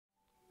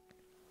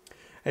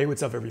Hey,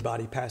 what's up,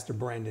 everybody? Pastor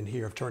Brandon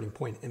here of Turning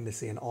Point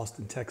Embassy in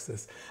Austin,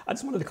 Texas. I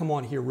just wanted to come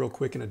on here real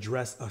quick and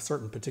address a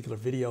certain particular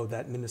video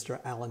that Minister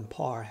Allen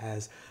Parr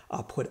has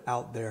put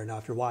out there. Now,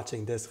 if you're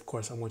watching this, of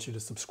course, I want you to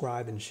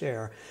subscribe and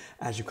share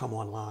as you come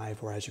on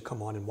live or as you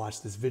come on and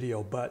watch this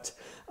video. But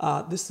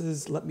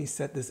let me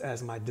set this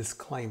as my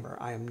disclaimer.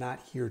 I am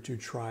not here to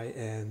try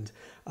and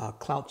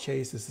clout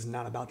chase. This is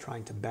not about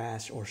trying to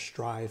bash or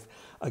strive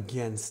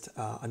against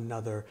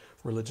another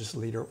religious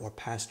leader or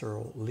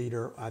pastoral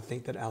leader. I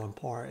think that Allen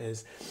Parr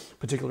is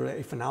particularly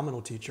a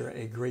phenomenal teacher,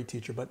 a great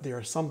teacher, but there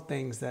are some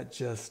things that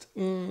just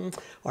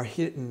are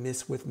hit and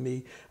miss with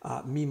me.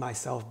 Me,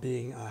 myself,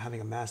 being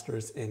having a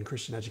master's in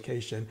Christian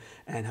education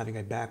and having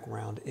a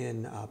background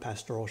in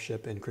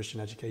pastoralship and Christian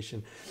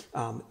education,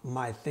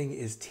 my thing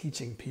is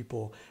teaching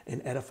people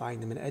and edifying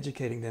them and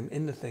educating them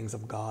in the things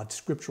of God,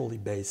 scripturally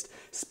based,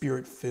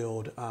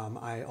 spirit-filled.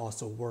 I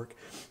also work,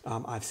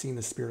 I've seen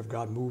the Spirit of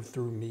God move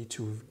through me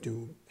to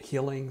do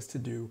healings,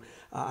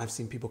 I've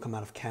seen people come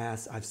out of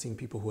casts. I've seen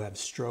people who have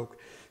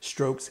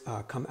strokes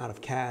come out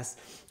of casts,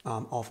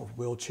 off of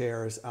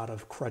wheelchairs, out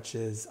of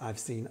crutches. I've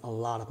seen a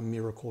lot of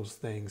miraculous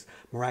things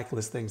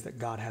that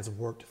God has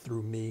worked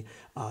through me,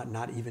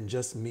 not even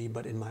just me,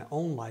 but in my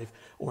own life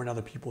or in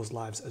other people's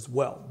lives as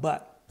well.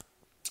 But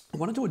I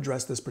wanted to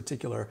address this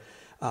particular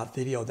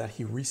video that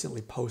he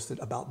recently posted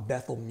about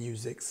Bethel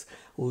Music's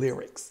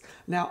lyrics.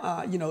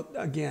 Now,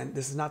 again,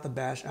 this is not to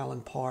bash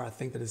Allen Parr. I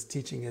think that his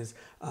teaching is,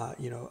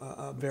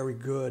 very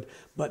good,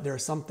 but there are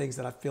some things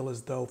that I feel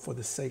as though for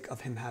the sake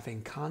of him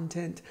having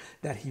content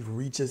that he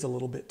reaches a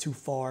little bit too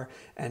far.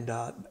 And,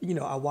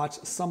 I watch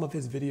some of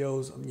his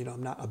videos.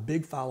 I'm not a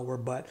big follower,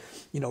 but,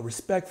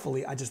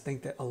 respectfully, I just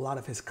think that a lot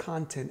of his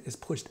content is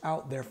pushed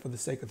out there for the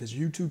sake of his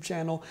YouTube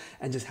channel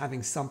and just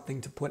having something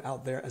to put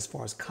out there as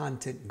far as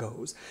content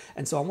goes.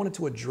 And so I wanted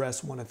to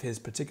address one of his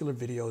particular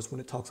videos when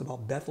it talks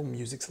about Bethel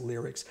Music's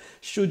lyrics.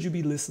 Should you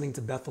be listening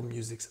to Bethel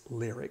Music's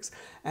lyrics?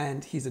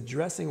 And he's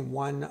addressing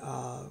one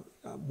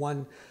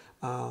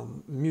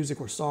music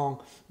or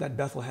song that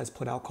Bethel has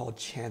put out called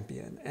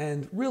Champion.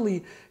 And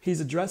really, he's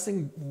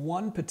addressing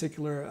one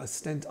particular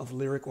stint of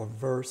lyric or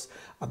verse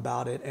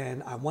about it.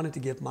 And I wanted to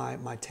give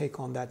my take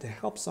on that to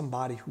help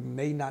somebody who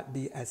may not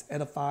be as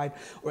edified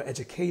or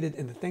educated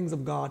in the things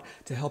of God,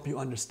 to help you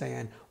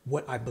understand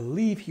what I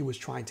believe he was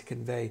trying to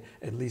convey.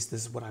 At least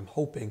this is what I'm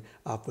hoping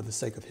for the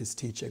sake of his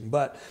teaching.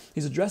 But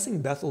he's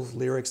addressing Bethel's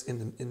lyrics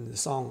in the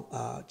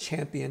song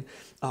Champion.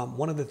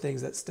 One of the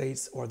things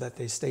that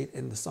they state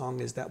in the song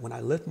is that when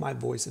I lift my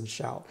voice and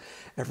shout,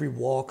 every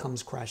wall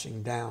comes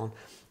crashing down.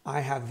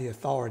 I have the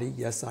authority,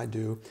 yes I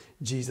do,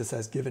 Jesus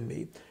has given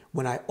me.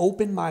 When I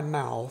open my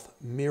mouth,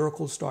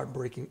 miracles start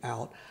breaking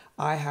out.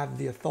 I have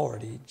the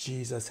authority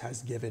Jesus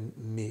has given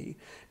me.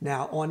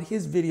 Now, on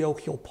his video,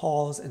 he'll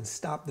pause and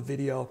stop the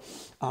video.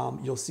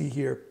 You'll see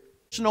here.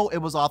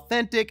 It was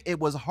authentic. It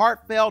was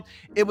heartfelt.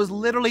 It was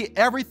literally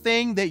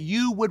everything that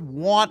you would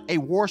want a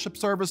worship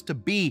service to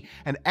be.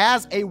 And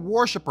as a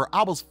worshiper,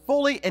 I was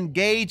fully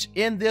engaged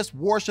in this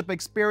worship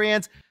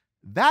experience.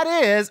 That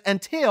is,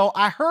 until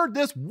I heard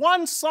this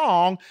one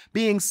song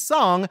being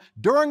sung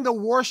during the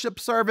worship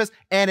service,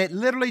 and it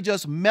literally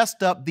just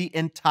messed up the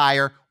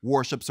entire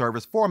worship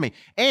service for me.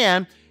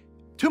 And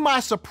to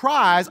my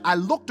surprise, I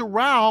looked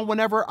around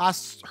whenever I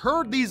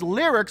heard these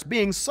lyrics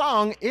being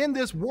sung in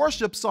this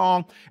worship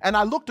song, and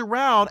I looked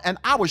around and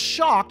I was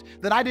shocked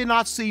that I did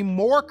not see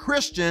more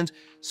Christians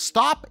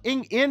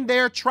stopping in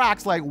their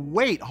tracks like,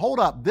 wait, hold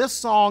up, this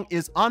song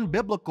is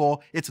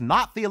unbiblical, it's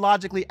not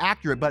theologically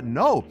accurate. But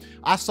no,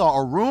 I saw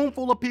a room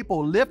full of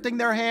people lifting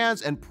their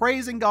hands and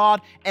praising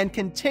God and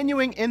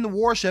continuing in the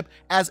worship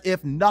as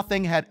if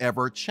nothing had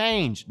ever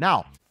changed.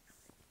 Now,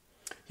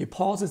 he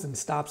pauses and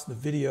stops the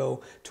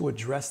video to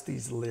address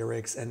these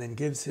lyrics and then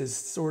gives his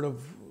sort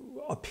of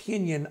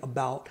opinion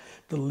about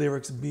the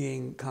lyrics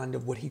being kind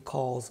of what he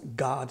calls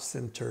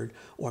God-centered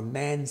or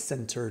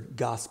man-centered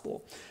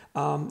gospel.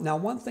 Now,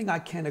 one thing I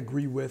can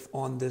agree with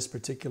on his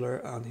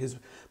particular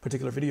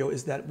video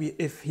is that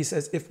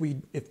if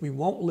we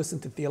won't listen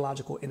to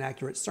theological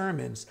inaccurate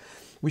sermons,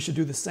 we should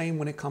do the same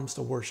when it comes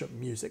to worship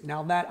music.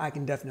 Now, that I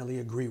can definitely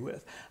agree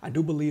with. I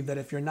do believe that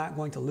if you're not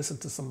going to listen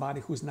to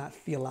somebody who's not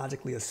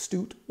theologically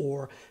astute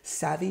or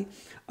savvy,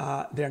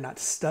 they're not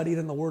studied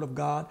in the Word of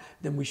God,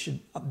 then we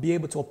should be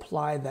able to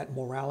apply that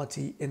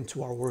morality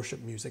into our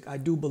worship music. I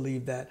do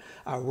believe that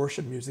our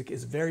worship music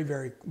is very,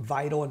 very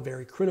vital and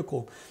very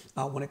critical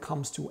when it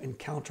comes to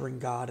encountering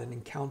God and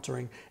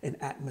encountering an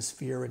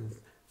atmosphere and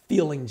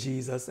feeling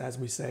Jesus, as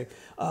we say.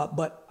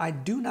 But I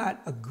do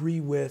not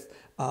agree with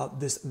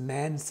this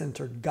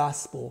man-centered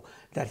gospel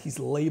that he's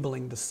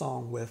labeling the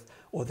song with,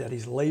 or that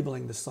he's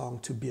labeling the song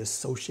to be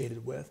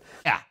associated with.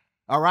 Yeah,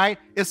 all right?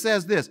 It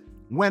says this: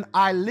 when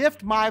I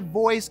lift my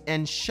voice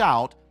and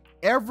shout,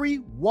 every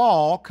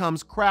wall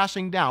comes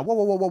crashing down. Whoa,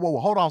 whoa, whoa, whoa, whoa,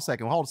 hold on a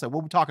second. What are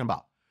we talking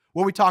about?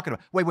 What are we talking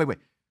about? Wait.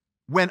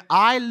 When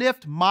I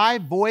lift my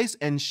voice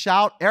and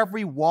shout,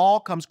 every wall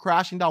comes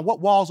crashing down. What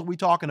walls are we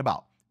talking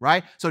about?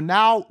 Right? So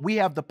now we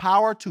have the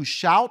power to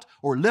shout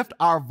or lift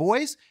our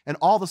voice. And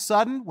all of a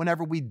sudden,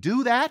 whenever we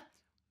do that,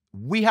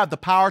 we have the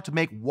power to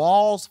make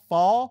walls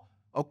fall.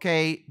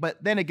 Okay,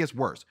 but then it gets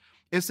worse.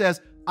 It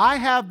says, I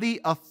have the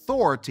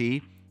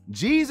authority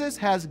Jesus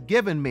has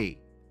given me.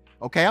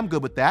 Okay, I'm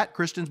good with that.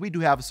 Christians, we do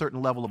have a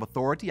certain level of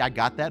authority. I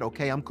got that.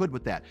 Okay, I'm good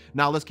with that.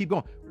 Now let's keep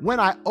going. When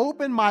I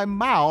open my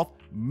mouth,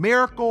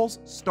 miracles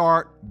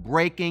start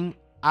breaking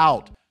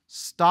out.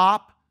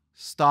 Stop,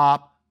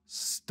 stop,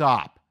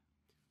 stop.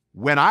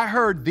 When I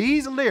heard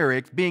these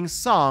lyrics being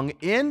sung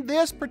in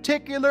this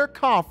particular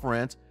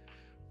conference,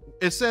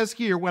 it says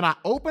here, when I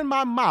open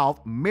my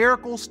mouth,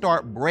 miracles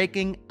start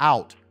breaking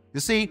out. You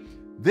see,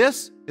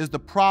 this is the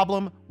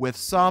problem with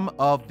some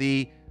of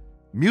the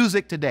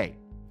music today.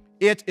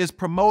 It is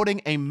promoting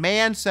a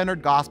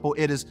man-centered gospel.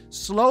 It is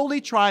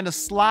slowly trying to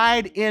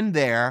slide in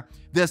there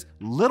this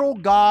little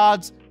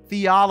God's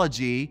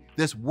theology,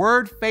 this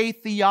word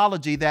faith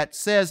theology that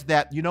says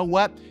that, you know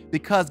what,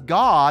 because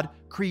God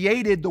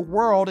created the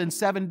world in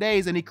 7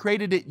 days and he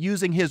created it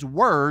using his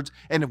words.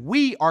 And if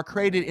we are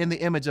created in the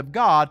image of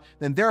God,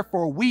 then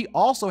therefore we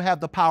also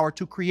have the power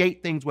to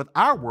create things with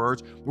our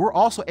words. We're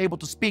also able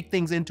to speak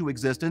things into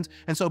existence.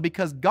 And so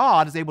because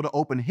God is able to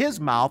open his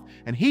mouth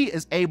and he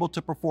is able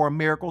to perform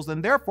miracles,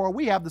 then therefore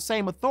we have the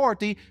same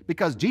authority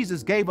because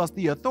Jesus gave us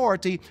the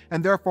authority.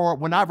 And therefore,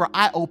 whenever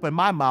I open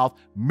my mouth,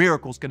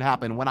 miracles can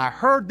happen. When I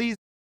heard these,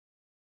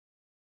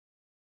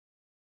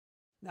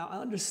 now, I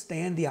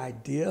understand the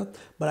idea,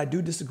 but I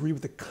do disagree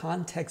with the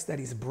context that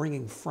he's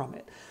bringing from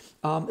it,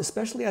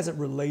 especially as it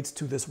relates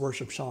to this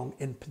worship song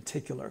in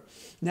particular.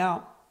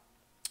 Now,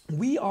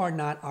 we are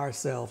not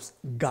ourselves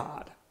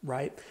God,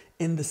 right?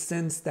 In the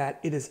sense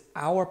that it is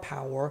our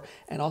power,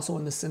 and also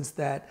in the sense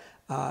that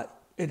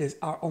it is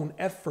our own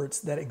efforts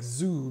that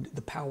exude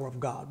the power of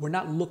God. We're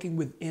not looking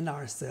within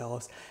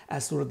ourselves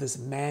as sort of this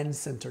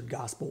man-centered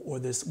gospel or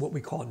this what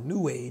we call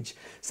New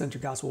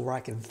Age-centered gospel where I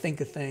can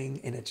think a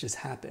thing and it just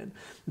happened.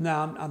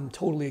 Now, I'm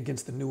totally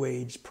against the New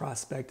Age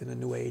prospect and the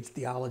New Age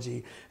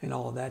theology and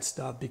all of that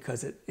stuff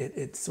because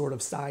it sort of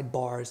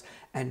sidebars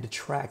and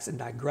detracts and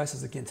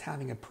digresses against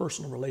having a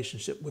personal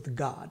relationship with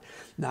God.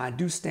 Now, I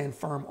do stand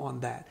firm on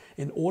that.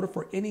 In order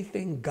for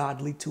anything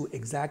godly to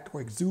exact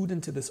or exude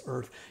into this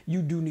earth,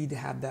 you do need to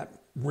have that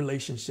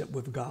relationship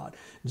with God.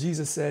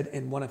 Jesus said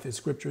in one of his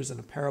scriptures in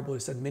a parable, he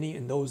said, many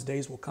in those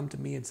days will come to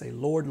me and say,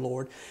 Lord,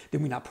 Lord,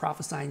 did we not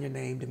prophesy in your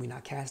name? Did we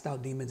not cast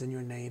out demons in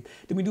your name?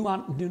 Did we do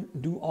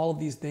all of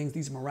these things,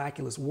 these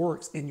miraculous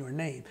works in your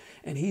name?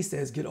 And he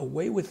says, get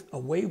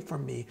away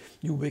from me,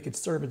 you wicked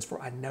servants, for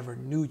I never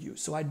knew you.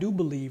 So I do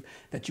believe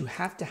that you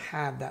have to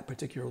have that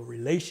particular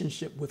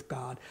relationship with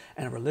God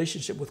and a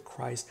relationship with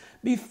Christ,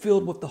 be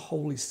filled with the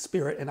Holy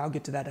Spirit. And I'll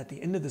get to that at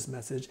the end of this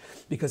message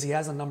because he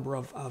has a number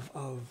of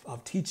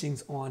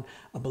teachings on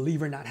a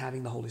believer not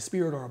having the Holy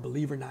Spirit or a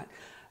believer not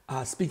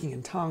speaking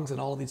in tongues and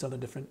all of these other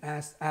different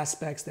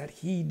aspects that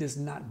he does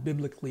not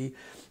biblically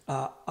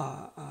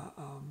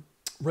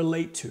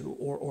relate to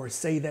or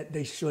say that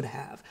they should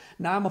have.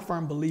 Now, I'm a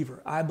firm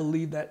believer. I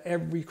believe that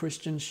every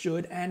Christian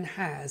should and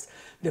has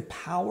the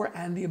power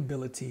and the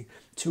ability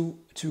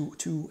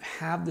to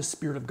have the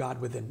Spirit of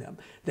God within them.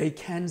 They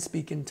can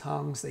speak in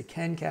tongues. They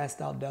can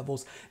cast out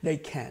devils. They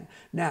can.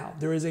 Now,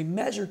 there is a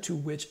measure to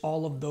which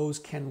all of those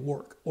can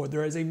work, or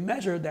there is a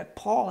measure that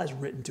Paul has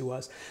written to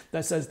us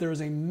that says there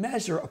is a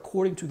measure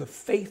according to the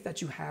faith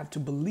that you have to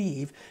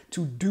believe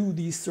to do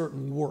these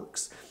certain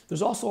works.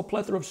 There's also a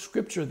plethora of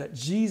scripture that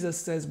Jesus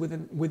says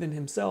within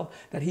himself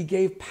that he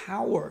gave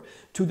power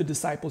to the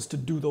disciples to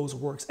do those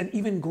works. And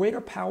even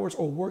greater powers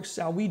or works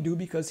shall we do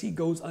because he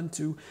goes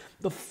unto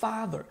the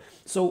Father.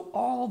 So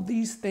all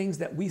these things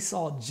that we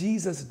saw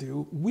Jesus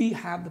do, we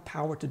have the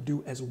power to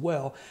do as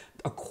well,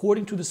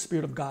 according to the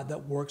Spirit of God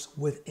that works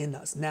within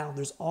us. Now,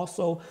 there's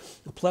also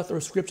a plethora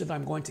of scripture that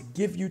I'm going to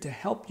give you to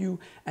help you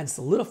and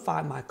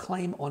solidify my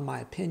claim on my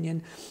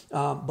opinion.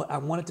 But I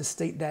wanted to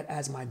state that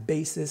as my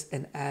basis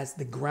and as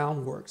the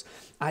groundworks.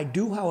 I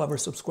do, however,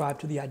 subscribe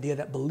to the idea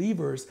that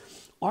believers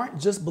aren't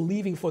just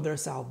believing for their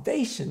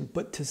salvation,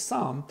 but to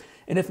some,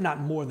 and if not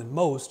more than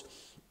most,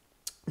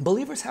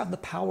 believers have the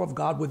power of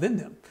God within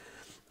them.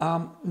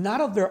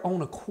 Not of their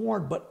own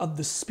accord, but of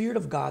the Spirit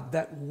of God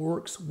that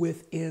works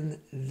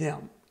within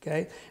them.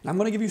 Okay, and I'm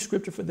going to give you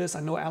scripture for this. I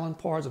know Allen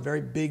Parr is a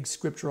very big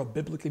scriptural,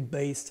 biblically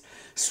based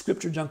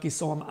scripture junkie.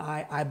 So am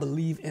I. I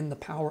believe in the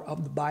power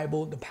of the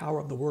Bible, the power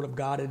of the Word of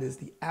God. It is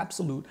the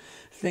absolute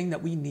thing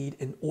that we need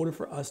in order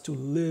for us to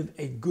live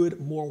a good,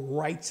 more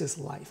righteous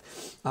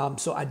life.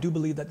 So I do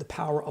believe that the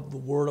power of the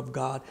Word of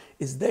God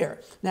is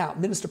there. Now,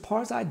 Minister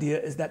Parr's idea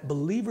is that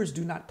believers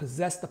do not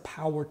possess the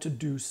power to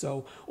do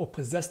so or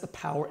possess the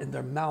power in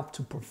their mouth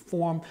to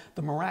perform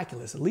the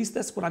miraculous. At least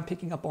that's what I'm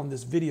picking up on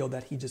this video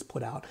that he just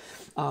put out.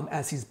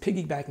 As he's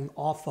piggybacking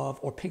off of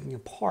or picking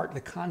apart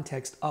the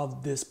context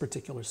of this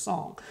particular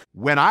song.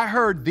 When I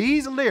heard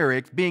these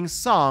lyrics being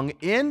sung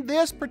in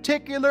this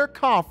particular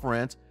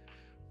conference,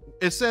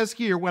 it says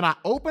here, when I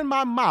open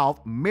my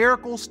mouth,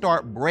 miracles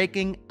start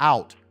breaking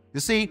out. You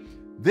see,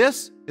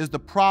 this is the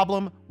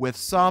problem with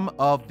some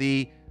of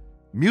the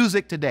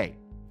music today.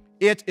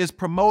 It is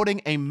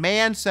promoting a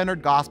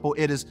man-centered gospel.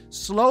 It is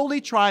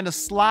slowly trying to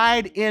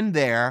slide in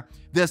there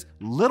this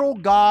little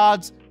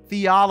God's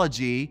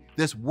theology,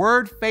 this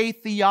word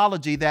faith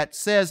theology that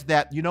says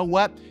that, you know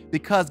what?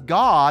 Because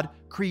God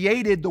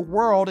created the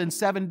world in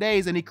 7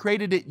 days and he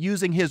created it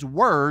using his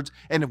words.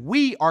 And if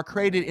we are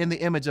created in the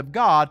image of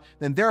God,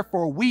 then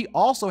therefore we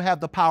also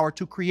have the power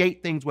to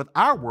create things with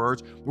our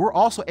words. We're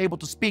also able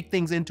to speak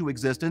things into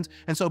existence.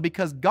 And so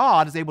because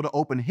God is able to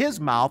open his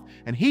mouth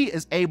and he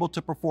is able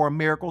to perform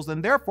miracles,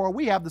 then therefore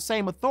we have the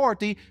same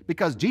authority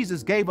because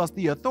Jesus gave us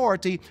the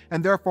authority.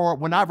 And therefore,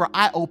 whenever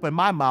I open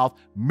my mouth,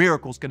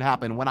 miracles can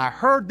happen. When I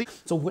heard the...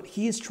 So what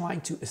he is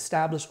trying to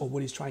establish, or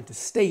what he's trying to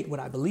state,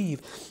 what I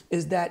believe,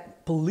 is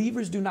that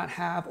believers do not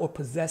have or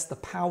possess the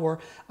power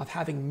of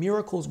having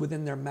miracles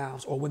within their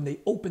mouths, or when they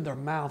open their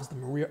mouths, the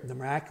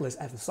miraculous,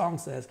 as the song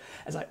says,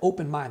 as I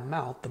open my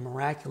mouth, the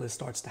miraculous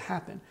starts to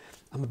happen.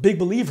 I'm a big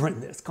believer in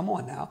this. Come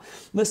on now.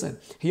 Listen,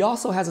 he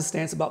also has a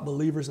stance about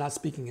believers not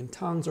speaking in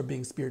tongues or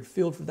being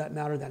spirit-filled for that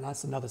matter.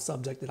 That's another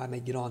subject that I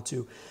may get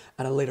onto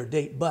at a later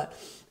date. But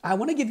I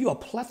want to give you a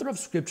plethora of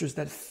scriptures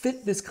that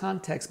fit this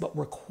context, but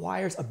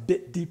requires a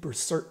bit deeper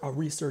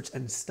research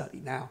and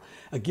study. Now,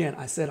 again,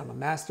 I said I'm a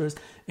master's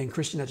in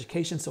Christian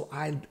education, so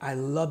I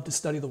love to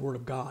study the Word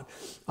of God.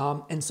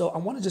 And so I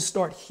want to just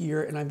start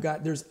here, and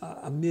there's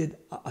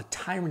a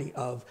tyranny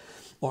of,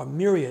 or a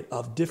myriad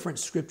of different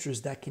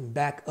scriptures that can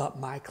back up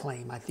my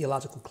claim, my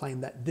theological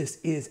claim, that this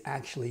is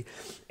actually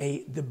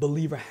the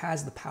believer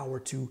has the power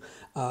to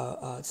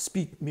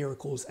speak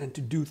miracles and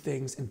to do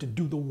things and to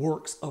do the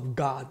works of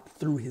God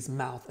through his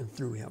mouth and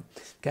through him.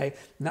 Okay.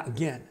 Now,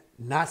 again,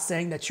 not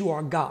saying that you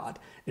are God.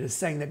 It is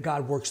saying that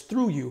God works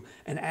through you.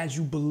 And as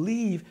you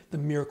believe, the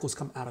miracles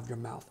come out of your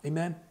mouth.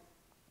 Amen.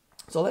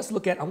 So let's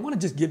look at, I want to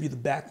just give you the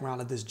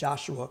background of this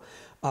Joshua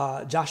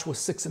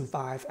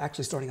 6:5,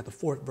 actually starting at the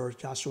 4th verse,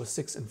 Joshua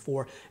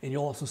 6:4, and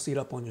you'll also see it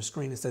up on your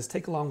screen. It says,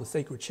 take along the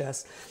sacred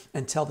chest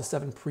and tell the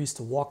 7 priests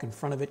to walk in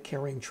front of it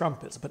carrying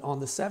trumpets. But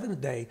on the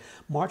 7th day,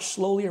 march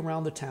slowly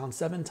around the town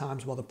 7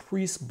 times while the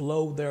priests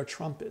blow their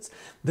trumpets.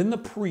 Then the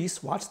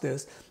priests, watch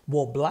this,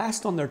 will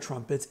blast on their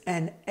trumpets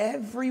and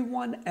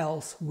everyone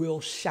else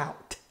will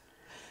shout.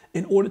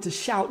 In order to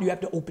shout, you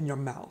have to open your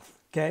mouth,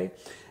 okay?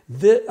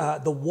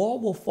 The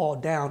wall will fall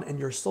down and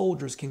your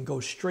soldiers can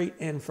go straight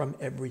in from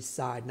every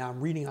side. Now,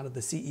 I'm reading out of the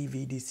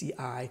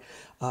CEV-DCI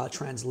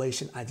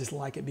translation. I just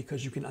like it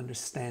because you can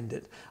understand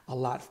it a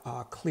lot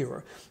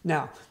clearer.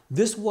 Now,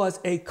 this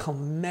was a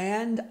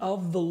command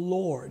of the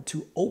Lord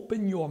to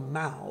open your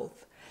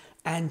mouth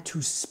and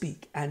to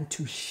speak and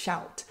to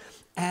shout.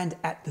 And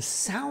at the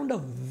sound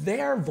of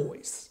their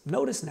voice,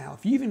 notice now,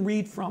 if you even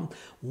read from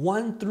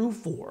 1 through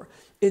 4,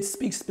 it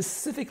speaks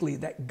specifically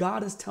that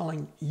God is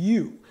telling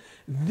you,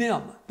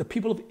 them, the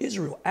people of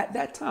Israel at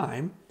that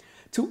time,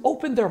 to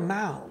open their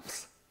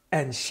mouths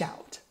and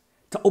shout,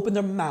 to open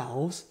their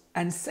mouths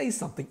and say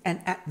something.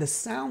 And at the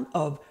sound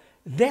of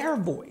their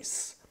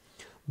voice,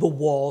 the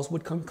walls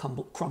would come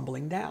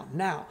crumbling down.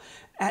 Now,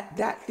 at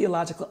that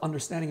theological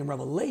understanding and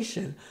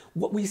revelation,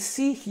 what we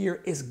see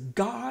here is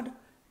God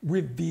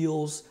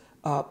reveals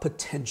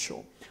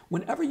potential.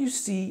 Whenever you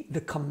see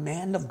the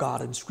command of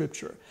God in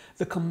Scripture,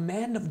 the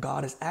command of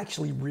God is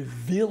actually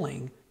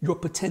revealing your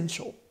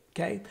potential.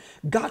 Okay,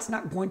 God's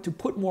not going to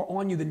put more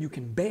on you than you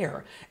can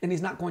bear, and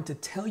he's not going to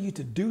tell you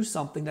to do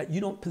something that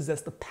you don't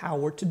possess the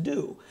power to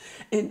do.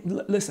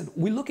 And listen,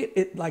 we look at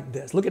it like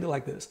this. Look at it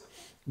like this.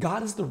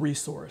 God is the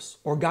resource,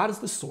 or God is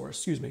the source.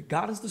 Excuse me.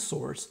 God is the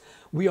source.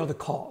 We are the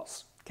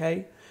cause.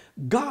 Okay.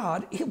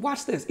 God,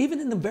 watch this, even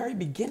in the very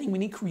beginning when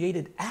he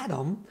created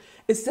Adam,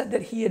 it said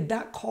that he had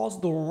not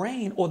caused the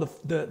rain or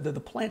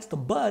the plants to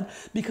bud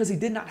because he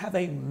did not have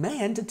a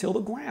man to till the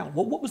ground.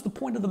 Well, what was the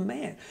point of the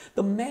man?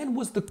 The man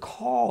was the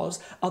cause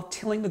of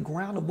tilling the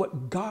ground of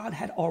what God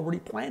had already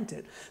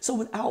planted. So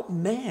without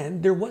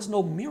man, there was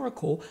no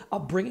miracle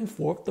of bringing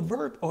forth the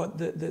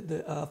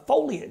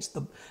foliage,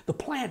 the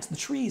plants, the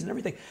trees and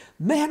everything.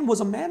 Man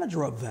was a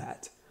manager of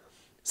that.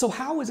 So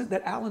how is it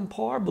that Allen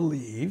Parr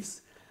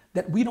believes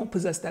that we don't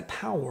possess that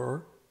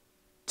power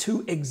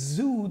to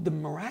exude the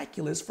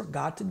miraculous for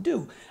God to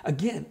do?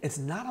 Again, it's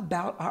not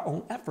about our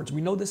own efforts.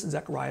 We know this in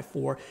Zechariah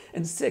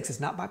 4:6. It's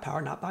not by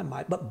power, not by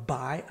might, but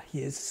by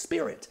his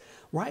Spirit,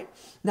 right?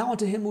 Now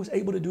unto him who is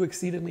able to do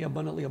exceedingly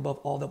abundantly above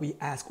all that we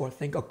ask or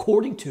think,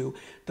 according to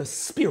the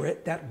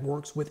Spirit that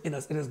works within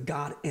us. It is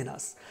God in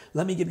us.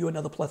 Let me give you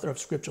another plethora of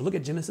scripture. Look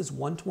at Genesis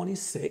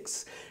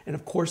 1:26. And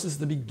of course, this is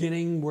the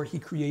beginning where he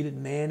created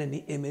man in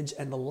the image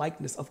and the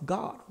likeness of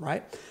God,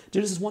 right?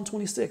 Genesis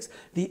 1:26,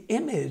 the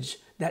image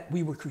that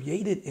we were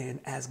created in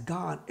as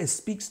God, it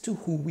speaks to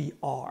who we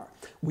are.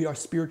 We are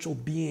spiritual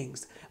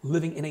beings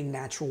living in a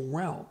natural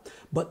realm,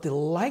 but the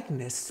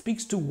likeness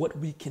speaks to what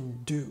we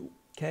can do.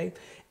 Okay.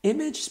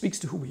 Image speaks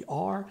to who we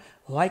are.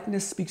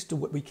 Likeness speaks to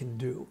what we can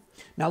do.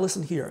 Now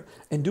listen here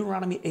in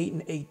Deuteronomy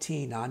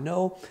 8:18. Now I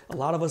know a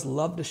lot of us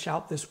love to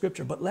shout this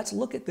scripture, but let's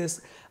look at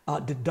this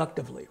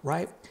deductively,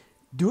 right?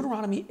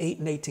 Deuteronomy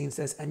 8:18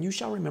 says, and you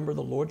shall remember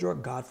the Lord your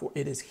God, for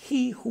it is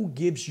he who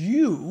gives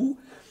you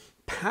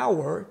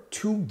power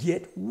to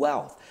get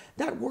wealth.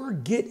 That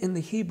word get in the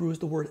Hebrew is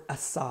the word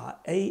asah,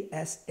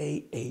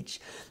 A-S-A-H.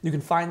 You can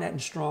find that in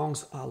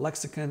Strong's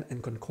lexicon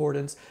and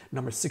concordance,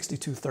 number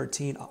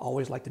 6213. I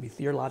always like to be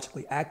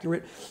theologically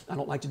accurate. I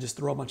don't like to just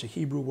throw a bunch of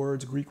Hebrew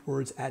words, Greek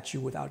words at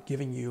you without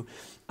giving you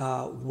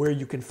where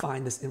you can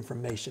find this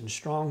information.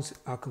 Strong's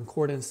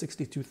concordance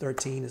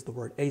 6213 is the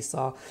word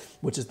asah,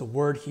 which is the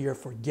word here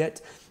for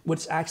get,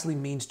 which actually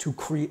means to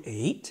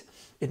create.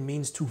 It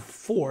means to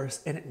force,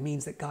 and it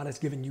means that God has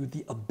given you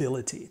the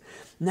ability.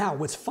 Now,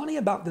 what's funny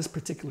about this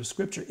particular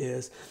scripture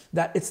is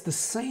that it's the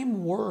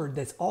same word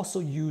that's also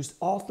used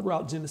all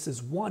throughout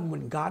Genesis 1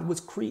 when God was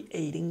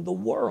creating the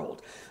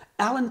world.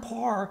 Allen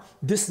Parr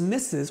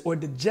dismisses or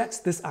dejects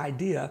this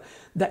idea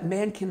that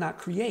man cannot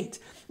create.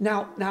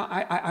 Now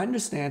I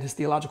understand his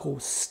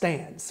theological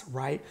stance,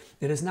 right?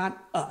 It is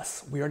not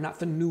us. We are not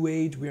the new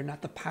age. We are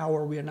not the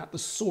power. We are not the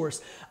source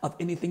of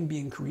anything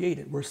being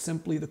created. We're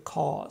simply the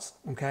cause,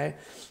 okay?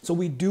 So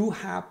we do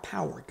have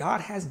power. God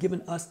has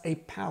given us a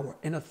power,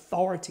 an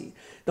authority.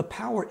 The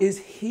power is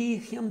He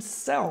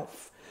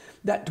Himself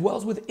that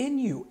dwells within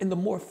you. And the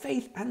more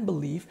faith and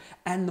belief,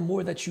 and the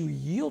more that you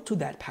yield to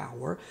that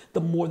power,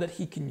 the more that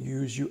He can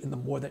use you and the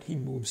more that He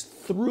moves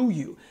through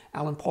you.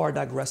 Allen Parr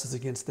digresses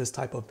against this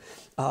type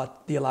of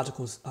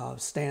theological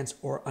stance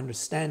or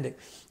understanding,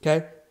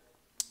 okay?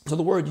 So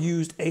the word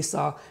used,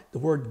 asah, the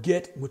word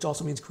get, which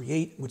also means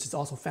create, which is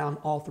also found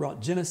all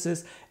throughout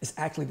Genesis, is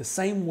actually the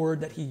same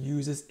word that He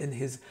uses in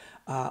His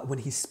when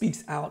He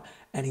speaks out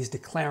and He's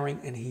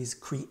declaring and He's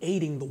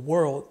creating the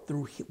world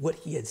through what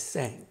He is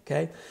saying,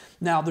 okay?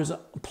 Now, there's a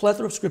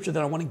plethora of scripture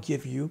that I want to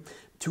give you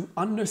to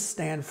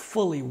understand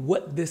fully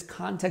what this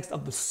context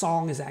of the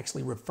song is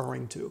actually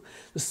referring to.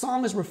 The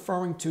song is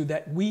referring to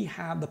that we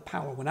have the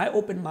power. When I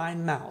open my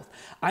mouth,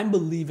 I'm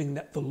believing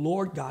that the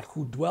Lord God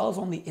who dwells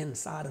on the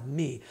inside of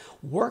me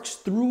works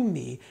through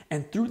me,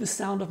 and through the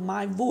sound of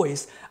my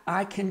voice,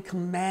 I can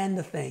command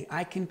a thing.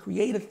 I can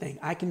create a thing.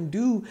 I can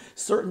do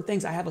certain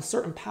things. I have a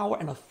certain power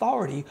and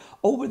authority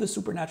over the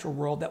supernatural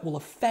world that will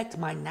affect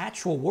my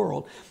natural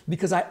world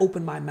because I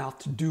open my mouth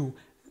to do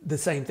the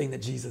same thing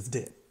that Jesus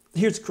did.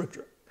 Here's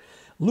scripture.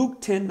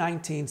 Luke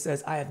 10:19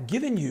 says, I have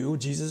given you,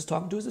 Jesus is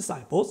talking to His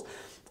disciples.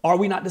 Are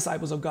we not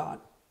disciples of God?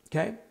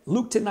 Okay.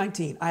 Luke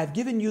 10:19, I have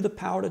given you the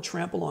power to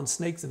trample on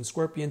snakes and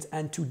scorpions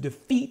and to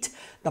defeat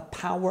the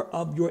power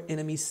of your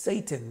enemy,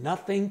 Satan.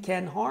 Nothing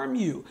can harm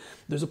you.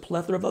 There's a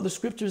plethora of other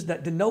scriptures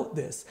that denote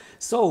this.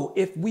 So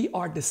if we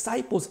are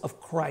disciples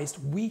of Christ,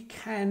 we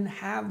can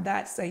have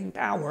that same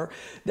power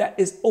that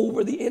is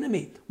over the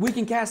enemy. We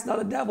can cast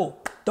out a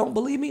devil. Don't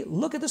believe me?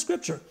 Look at the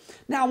scripture.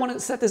 Now I want to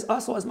set this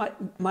also as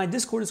my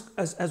discourse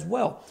as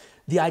well.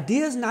 The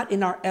idea is not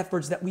in our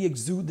efforts that we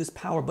exude this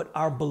power, but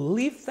our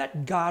belief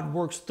that God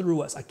works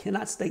through us. I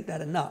cannot state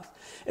that enough.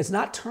 It's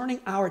not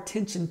turning our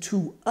attention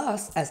to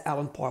us, as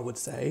Allen Parr would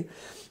say,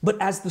 but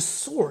as the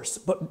source,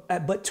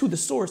 but to the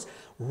source,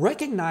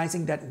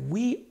 recognizing that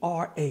we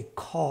are a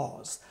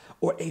cause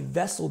or a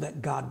vessel that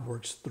God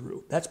works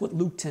through. That's what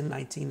Luke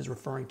 10:19 is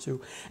referring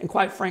to. And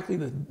quite frankly,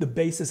 the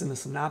basis and the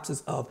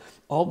synopsis of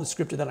all the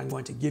scripture that I'm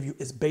going to give you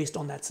is based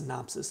on that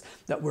synopsis,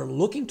 that we're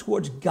looking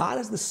towards God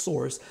as the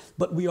source,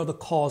 but we are the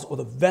cause or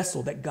the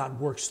vessel that God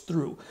works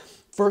through.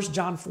 1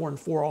 John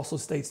 4:4 also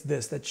states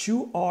this, that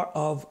you are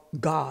of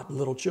God,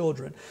 little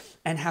children,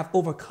 and have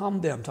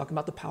overcome them, talking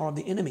about the power of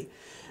the enemy,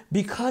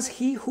 because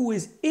he who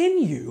is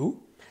in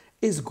you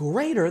is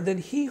greater than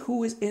he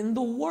who is in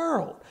the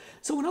world.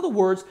 So in other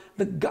words,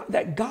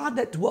 that God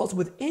that dwells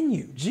within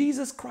you,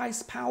 Jesus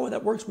Christ's power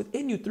that works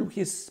within you through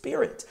His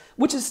Spirit,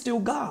 which is still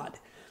God,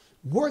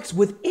 works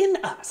within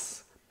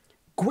us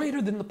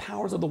greater than the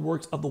powers of the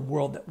works of the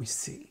world that we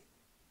see.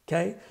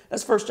 Okay,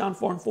 that's 1 John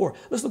 4:4.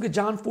 Let's look at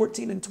John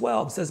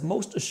 14:12. It says,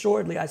 most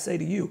assuredly, I say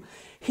to you,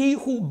 he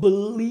who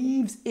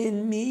believes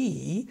in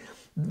me,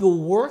 the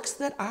works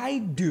that I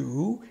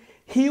do,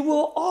 he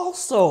will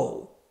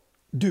also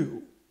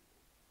do.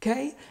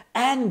 Okay,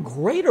 and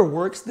greater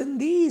works than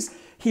these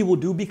he will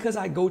do because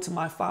I go to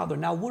my Father.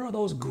 Now, what are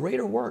those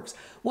greater works?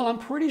 Well, I'm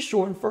pretty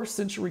sure in first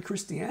century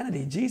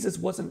Christianity, Jesus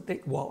wasn't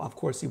thinking, well, of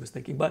course He was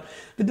thinking, but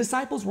the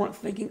disciples weren't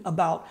thinking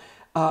about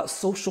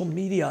social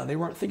media. They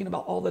weren't thinking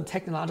about all the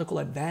technological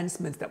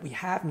advancements that we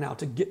have now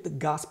to get the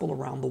gospel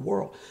around the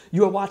world.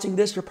 You are watching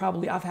this,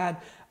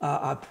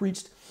 I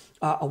preached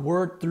a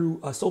word through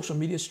social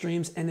media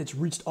streams, and it's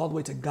reached all the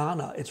way to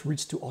Ghana. It's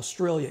reached to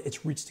Australia.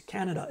 It's reached to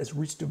Canada. It's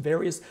reached to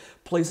various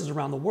places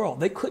around the world.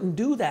 They couldn't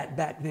do that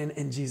back then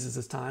in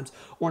Jesus's times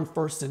or in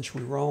first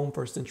century Rome,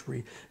 first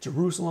century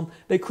Jerusalem.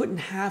 They couldn't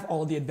have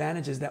all of the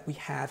advantages that we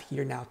have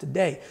here now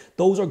today.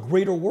 Those are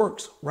greater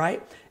works,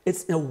 right?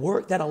 It's a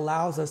work that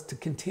allows us to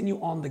continue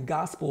on the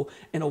gospel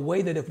in a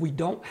way that if we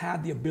don't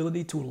have the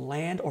ability to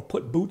land or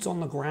put boots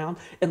on the ground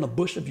in the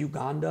bush of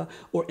Uganda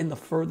or in the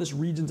furthest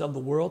regions of the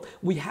world,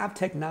 we have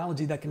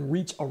technology that can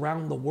reach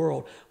around the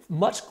world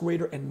much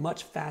greater and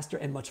much faster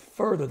and much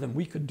further than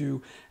we could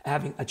do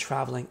having a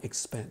traveling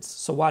expense.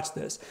 So watch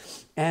this.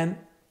 And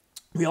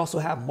we also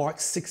have Mark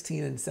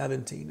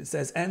 16:17. It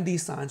says, and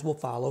these signs will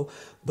follow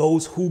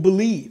those who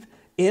believe.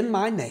 in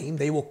my name.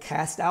 They will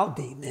cast out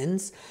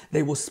demons.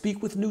 They will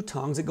speak with new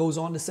tongues. It goes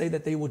on to say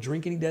that they will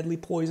drink any deadly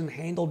poison,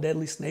 handle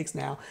deadly snakes.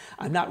 Now,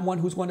 I'm not one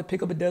who's going to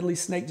pick up a deadly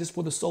snake just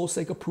for the sole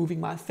sake of proving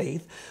my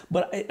faith,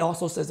 but it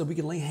also says that we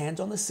can lay hands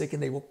on the sick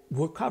and they will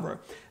recover.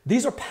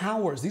 These are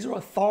powers. These are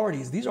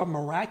authorities. These are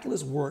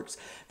miraculous works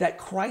that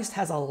Christ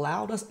has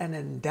allowed us and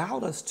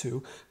endowed us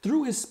to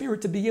through his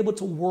Spirit to be able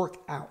to work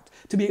out,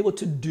 to be able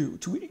to do,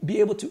 to be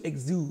able to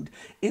exude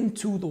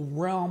into the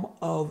realm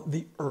of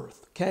the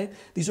earth. Okay?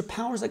 These are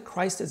powers that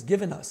Christ has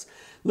given us.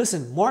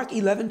 Listen, Mark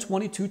 11,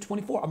 22,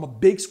 24. I'm a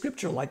big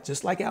scripture,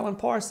 just like Allen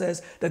Parr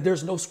says that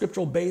there's no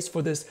scriptural base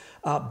for this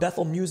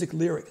Bethel music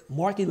lyric.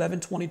 Mark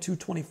 11, 22,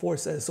 24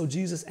 says, so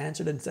Jesus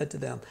answered and said to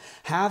them,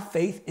 have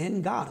faith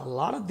in God. A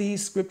lot of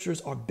these scriptures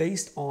are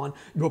based on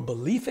your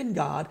belief in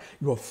God,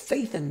 your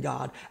faith in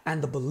God,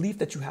 and the belief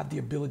that you have the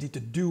ability to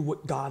do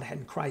what God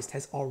and Christ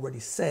has already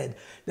said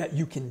that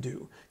you can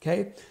do.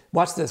 Okay?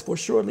 Watch this. For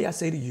surely I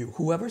say to you,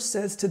 whoever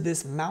says to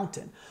this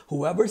mountain,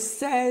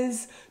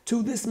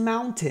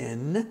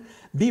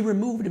 be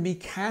removed and be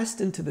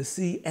cast into the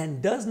sea,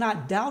 and does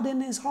not doubt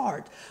in his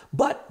heart,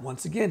 but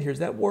once again, here's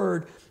that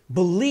word,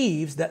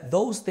 believes that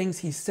those things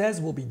he says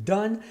will be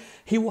done,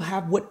 he will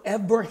have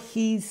whatever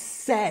he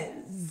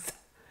says.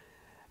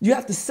 You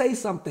have to say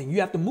something. You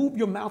have to move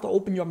your mouth or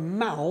open your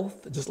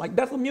mouth, just like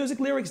Bethel music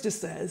lyrics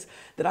just says,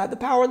 that I have the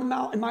power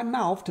in my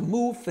mouth to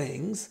move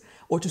things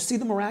or to see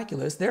the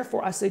miraculous.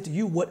 Therefore, I say to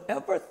you,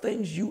 whatever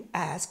things you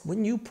ask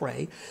when you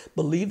pray,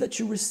 believe that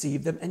you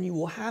receive them and you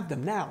will have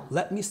them. Now,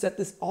 let me set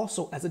this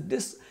also as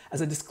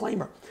a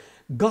disclaimer.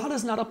 God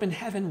is not up in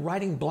heaven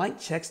writing blank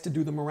checks to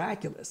do the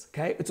miraculous,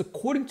 okay? It's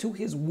according to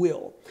his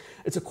will.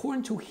 It's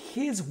according to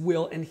his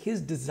will and his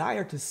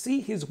desire to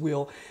see his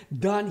will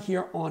done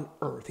here on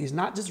earth. He's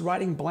not just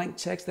writing blank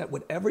checks that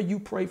whatever you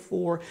pray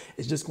for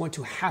is just going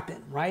to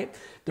happen, right?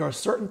 There are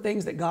certain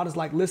things that God is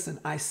like, listen,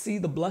 I see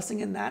the blessing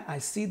in that. I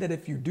see that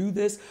if you do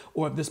this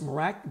or if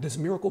this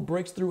miracle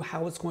breaks through,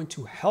 how it's going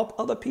to help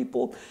other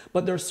people.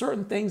 But there are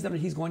certain things that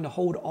he's going to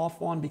hold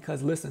off on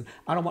because, listen,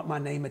 I don't want my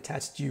name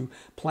attached to you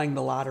playing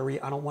the lottery.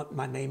 I don't want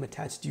my name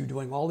attached to you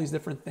doing all these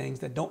different things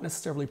that don't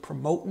necessarily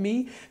promote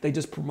me. They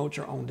just promote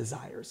your own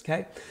desires,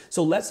 okay?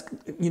 So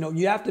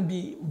you have to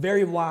be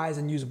very wise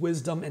and use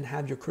wisdom and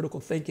have your critical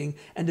thinking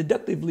and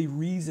deductively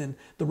reason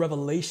the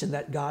revelation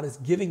that God is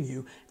giving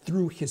you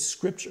through his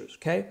scriptures,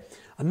 okay?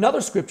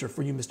 Another scripture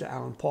for you, Mr.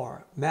 Allen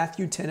Parr,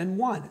 Matthew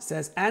 10:1. It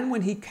says, and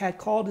when he had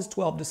called his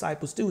 12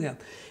 disciples to him,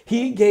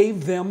 he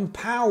gave them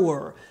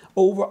power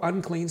over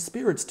unclean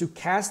spirits to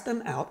cast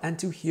them out and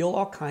to heal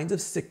all kinds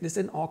of sickness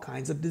and all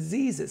kinds of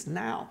diseases.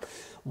 Now,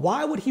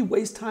 why would he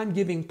waste time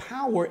giving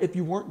power if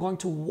you weren't going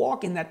to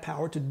walk in that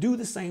power to do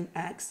the same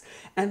acts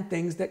and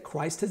things that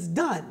Christ has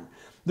done?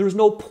 There's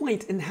no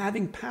point in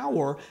having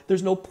power.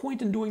 There's no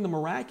point in doing the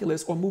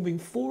miraculous or moving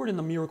forward in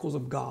the miracles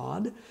of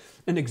God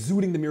and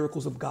exuding the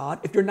miracles of God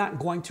if you're not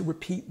going to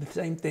repeat the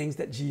same things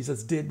that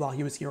Jesus did while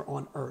he was here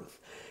on earth.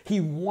 He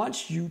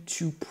wants you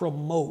to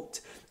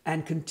promote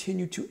and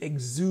continue to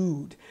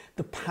exude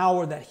the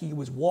power that he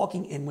was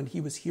walking in when he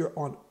was here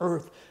on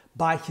earth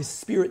by his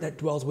Spirit that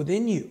dwells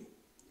within you.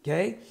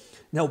 Okay?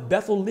 Now,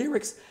 Bethel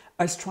lyrics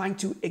is trying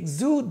to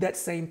exude that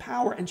same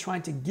power and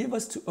trying to give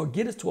us to or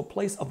get us to a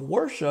place of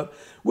worship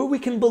where we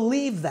can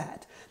believe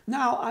that.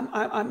 Now,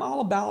 I'm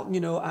all about,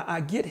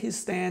 I get his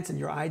stance and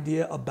your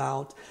idea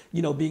about,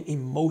 being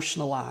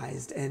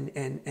emotionalized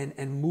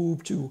and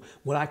moved to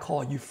what I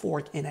call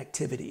euphoric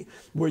inactivity,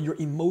 where you're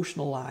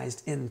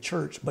emotionalized in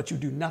church, but you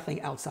do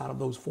nothing outside of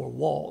those four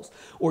walls,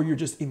 or you're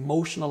just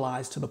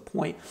emotionalized to the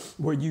point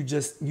where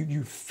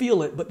you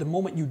feel it, but the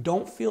moment you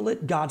don't feel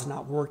it, God's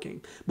not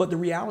working. But the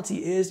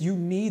reality is you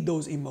need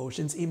those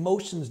emotions.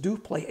 Emotions do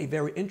play a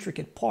very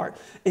intricate part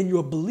in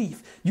your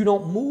belief. You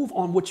don't move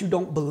on what you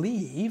don't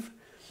believe.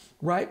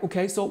 Right?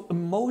 Okay. So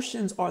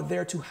emotions are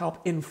there to help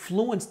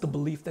influence the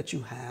belief that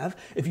you have.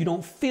 If you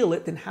don't feel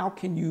it, then how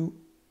can you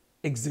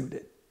exude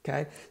it?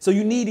 Okay. So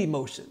you need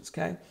emotions.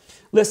 Okay.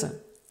 Listen,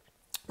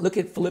 look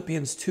at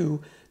Philippians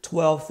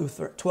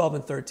 2:12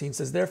 and 13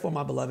 says, therefore,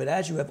 my beloved,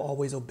 as you have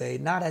always obeyed,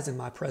 not as in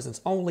my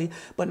presence only,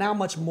 but now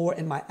much more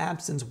in my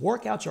absence,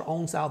 work out your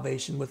own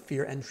salvation with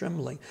fear and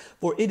trembling.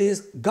 For it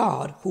is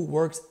God who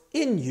works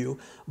in you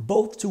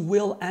both to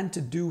will and to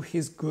do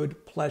his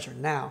good pleasure.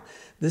 Now,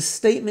 this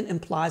statement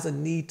implies a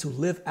need to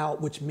live out,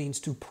 which means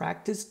to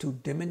practice, to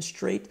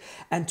demonstrate,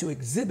 and to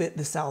exhibit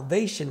the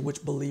salvation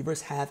which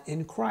believers have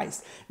in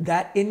Christ.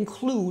 That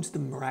includes the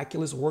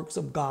miraculous works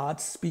of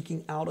God,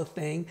 speaking out a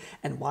thing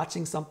and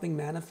watching something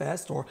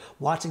manifest or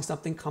watching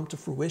something come to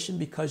fruition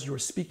because you're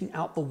speaking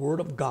out the word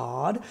of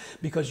God,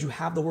 because you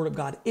have the word of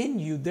God in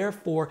you.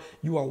 Therefore,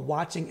 you are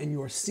watching and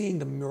you are seeing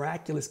the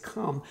miraculous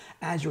come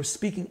as you're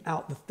speaking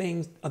out the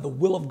things of the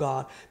will of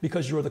God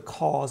because you're the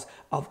cause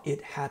of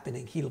it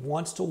happening. He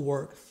wants to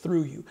work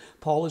through you.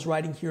 Paul is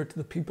writing here to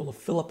the people of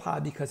Philippi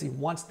because he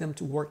wants them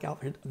to work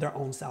out their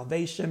own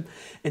salvation.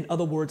 In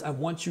other words, I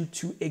want you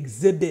to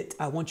exhibit.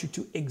 I want you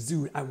to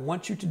exude. I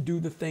want you to do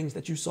the things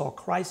that you saw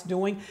Christ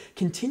doing.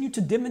 Continue to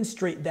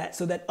demonstrate that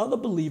so that other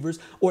believers,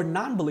 or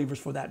non-believers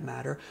for that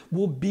matter,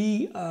 will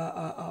be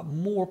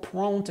more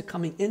prone to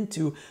coming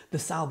into the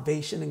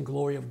salvation and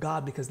glory of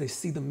God because they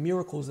see the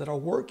miracles that are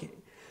working.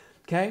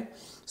 Okay,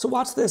 so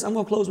watch this. I'm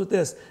going to close with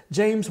this.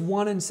 James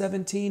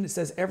 1:17, it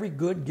says, every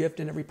good gift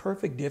and every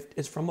perfect gift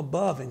is from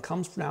above and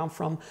comes down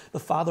from the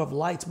Father of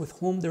lights, with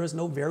whom there is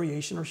no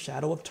variation or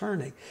shadow of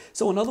turning.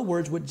 So in other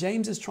words, what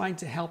James is trying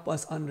to help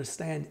us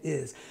understand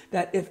is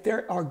that if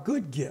there are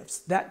good gifts,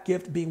 that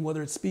gift being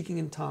whether it's speaking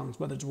in tongues,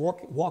 whether it's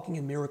walking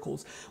in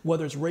miracles,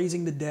 whether it's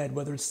raising the dead,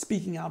 whether it's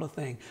speaking out a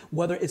thing,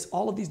 whether it's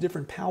all of these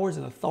different powers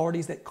and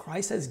authorities that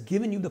Christ has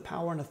given you the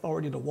power and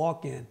authority to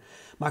walk in.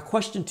 My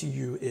question to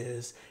you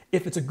is,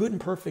 if it's a good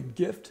and perfect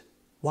gift,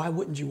 why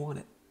wouldn't you want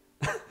it?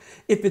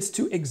 If it's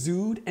to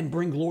exude and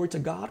bring glory to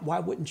God, why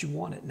wouldn't you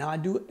want it? Now, I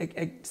do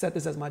set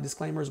this as my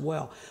disclaimer as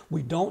well.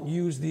 We don't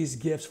use these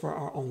gifts for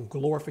our own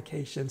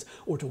glorifications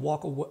or to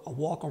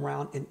walk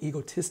around in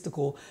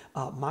egotistical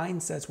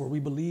mindsets where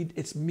we believe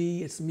it's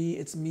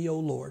me, oh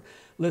Lord.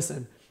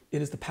 Listen,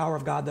 it is the power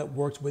of God that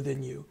works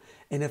within you.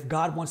 And if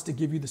God wants to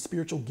give you the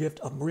spiritual gift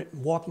of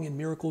walking in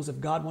miracles, if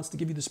God wants to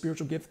give you the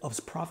spiritual gift of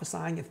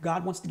prophesying, if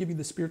God wants to give you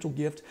the spiritual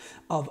gift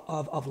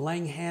of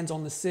laying hands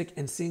on the sick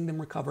and seeing them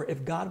recover,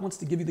 if God wants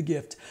to give you the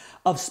gift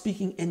of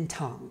speaking in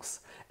tongues,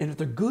 and if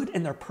they're good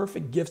and they're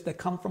perfect gifts that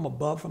come from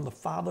above, from the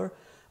Father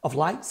of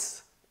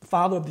lights, the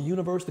Father of the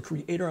universe, the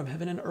creator of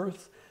heaven and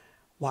earth,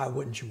 why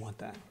wouldn't you want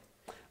that?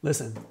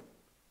 Listen,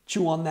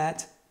 chew on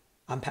that.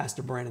 I'm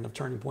Pastor Brandon of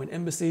Turning Point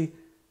Embassy.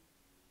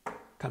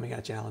 Coming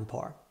at you, Allen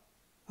Parr.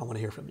 I want to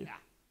hear from you.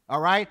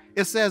 All right.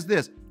 It says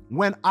this,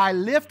 when I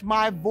lift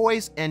my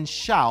voice and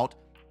shout,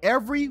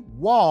 every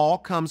wall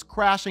comes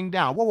crashing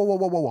down. Whoa, whoa, whoa,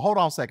 whoa, whoa. Hold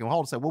on a second. Hold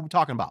on a second. What are we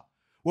talking about?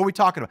 What are we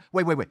talking about?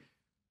 Wait.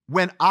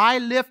 When I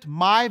lift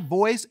my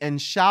voice and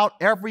shout,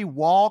 every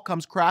wall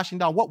comes crashing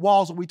down. What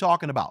walls are we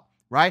talking about?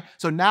 Right?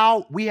 So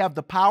now we have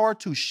the power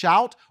to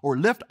shout or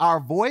lift our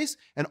voice.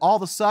 And all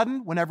of a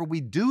sudden, whenever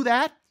we do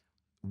that,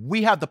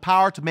 we have the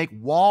power to make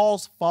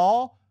walls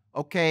fall.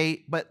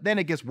 Okay, but then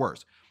it gets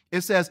worse. It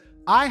says,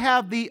 I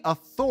have the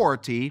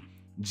authority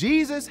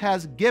Jesus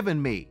has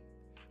given me.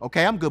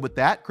 Okay, I'm good with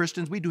that.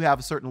 Christians, we do have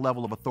a certain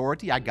level of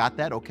authority. I got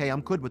that. Okay,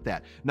 I'm good with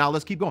that. Now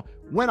let's keep going.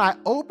 When I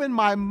open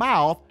my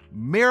mouth,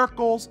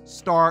 miracles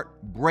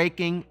start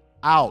breaking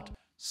out.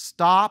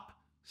 Stop,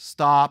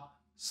 stop,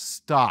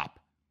 stop.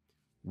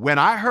 When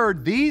I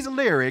heard these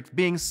lyrics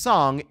being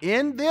sung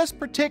in this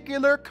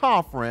particular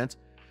conference,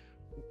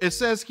 it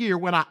says here,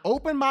 when I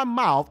open my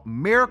mouth,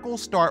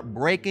 miracles start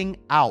breaking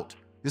out.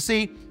 You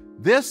see,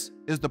 this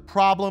is the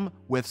problem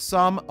with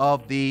some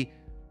of the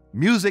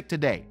music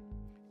today.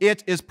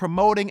 It is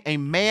promoting a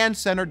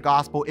man-centered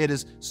gospel. It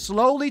is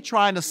slowly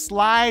trying to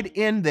slide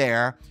in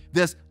there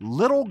this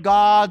little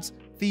God's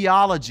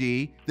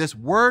theology, this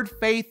word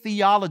faith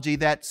theology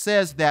that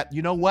says that,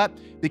 you know what,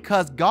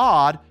 because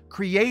God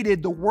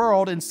created the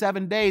world in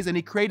 7 days and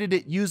he created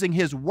it using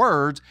his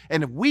words.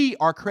 And if we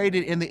are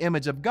created in the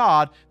image of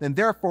God, then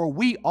therefore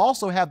we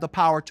also have the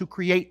power to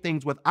create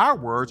things with our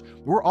words.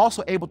 We're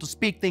also able to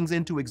speak things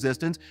into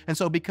existence. And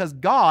so because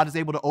God is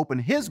able to open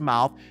his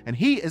mouth and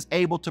he is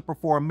able to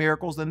perform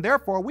miracles, then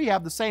therefore we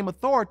have the same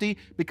authority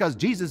because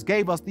Jesus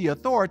gave us the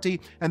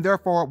authority. And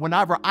therefore,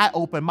 whenever I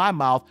open my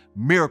mouth,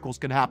 miracles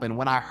can happen.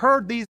 When I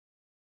heard these